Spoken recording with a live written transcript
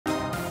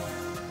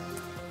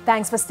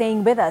Thanks for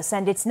staying with us,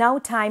 and it's now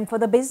time for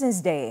the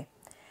Business Day.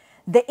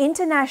 The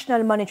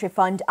International Monetary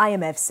Fund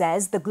 (IMF)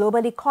 says the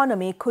global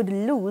economy could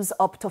lose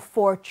up to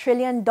 $4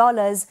 trillion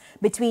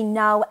between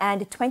now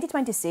and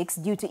 2026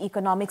 due to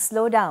economic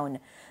slowdown.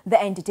 The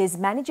entity's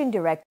managing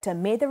director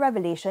made the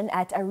revelation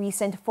at a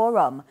recent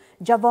forum.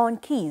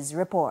 Javon Keys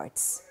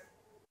reports.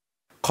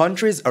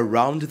 Countries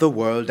around the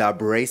world are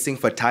bracing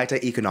for tighter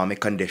economic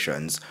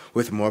conditions,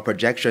 with more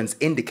projections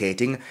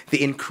indicating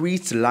the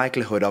increased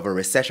likelihood of a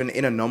recession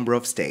in a number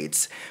of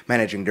states.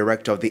 Managing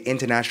Director of the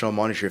International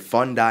Monetary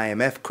Fund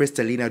 (IMF),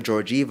 Kristalina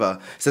Georgieva,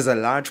 says a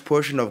large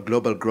portion of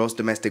global gross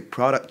domestic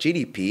product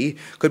 (GDP)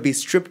 could be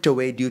stripped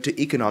away due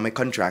to economic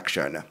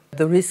contraction.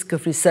 The risk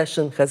of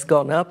recession has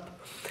gone up.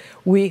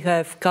 We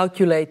have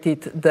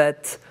calculated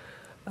that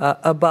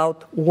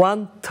about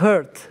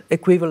 1/3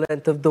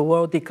 equivalent of the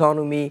world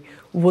economy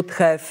would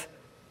have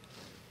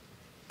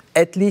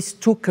at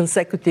least 2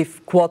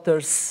 consecutive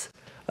quarters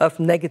of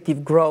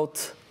negative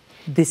growth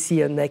this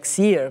year, next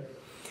year,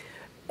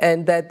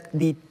 and that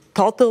the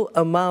total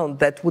amount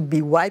that would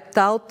be wiped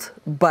out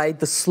by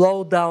the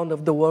slowdown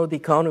of the world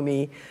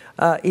economy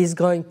is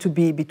going to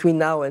be, between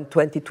now and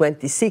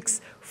 2026,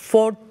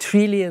 $4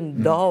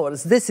 trillion.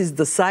 This is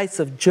the size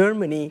of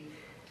Germany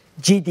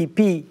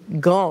GDP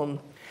gone.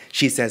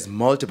 She says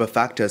multiple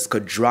factors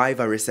could drive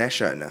a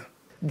recession.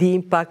 The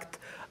impact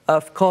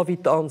of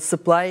COVID on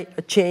supply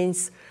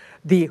chains,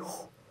 the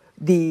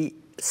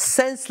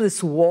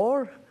senseless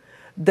war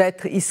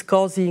that is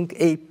causing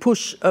a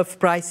push of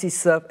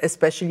prices,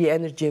 especially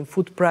energy and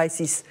food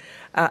prices,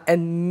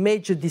 and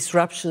major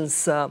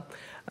disruptions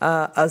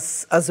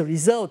as a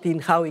result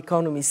in how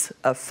economies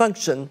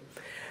function.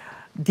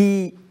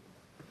 The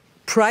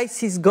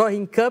prices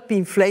going up,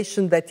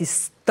 inflation that is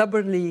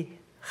stubbornly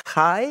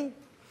high,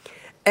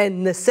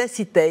 and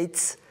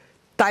necessitates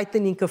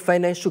tightening of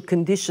financial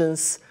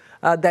conditions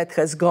that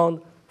has gone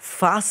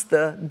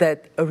faster than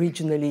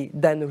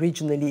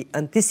originally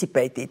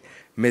anticipated.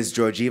 Ms.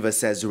 Georgieva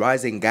says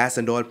rising gas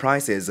and oil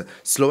prices,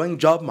 slowing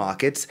job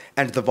markets,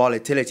 and the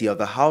volatility of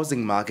the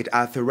housing market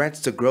are threats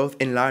to growth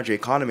in larger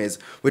economies,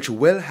 which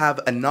will have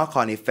a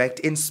knock-on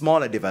effect in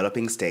smaller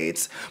developing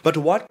states. But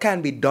what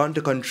can be done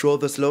to control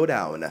the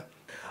slowdown?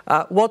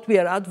 What we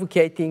are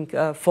advocating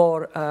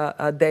for,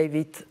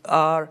 David,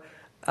 are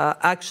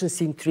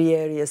actions in 3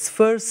 areas.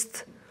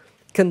 First,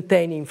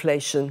 contain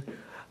inflation.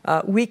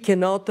 We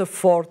cannot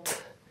afford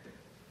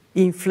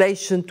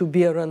inflation to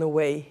be a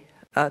runaway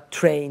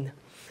train.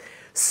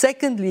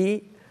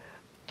 Secondly,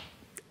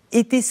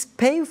 it is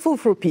painful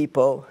for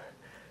people,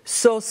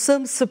 so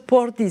some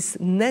support is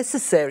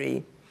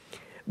necessary,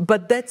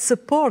 but that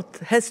support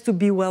has to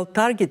be well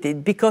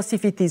targeted, because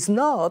if it is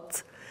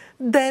not,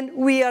 then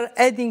we are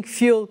adding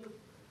fuel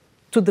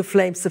to the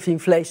flames of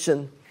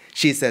inflation.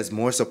 She says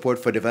more support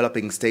for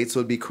developing states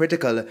will be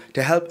critical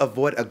to help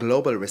avoid a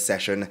global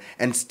recession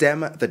and stem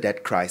the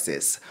debt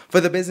crisis.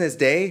 For the Business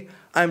Day,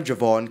 I'm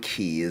Javon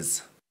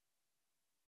Keys.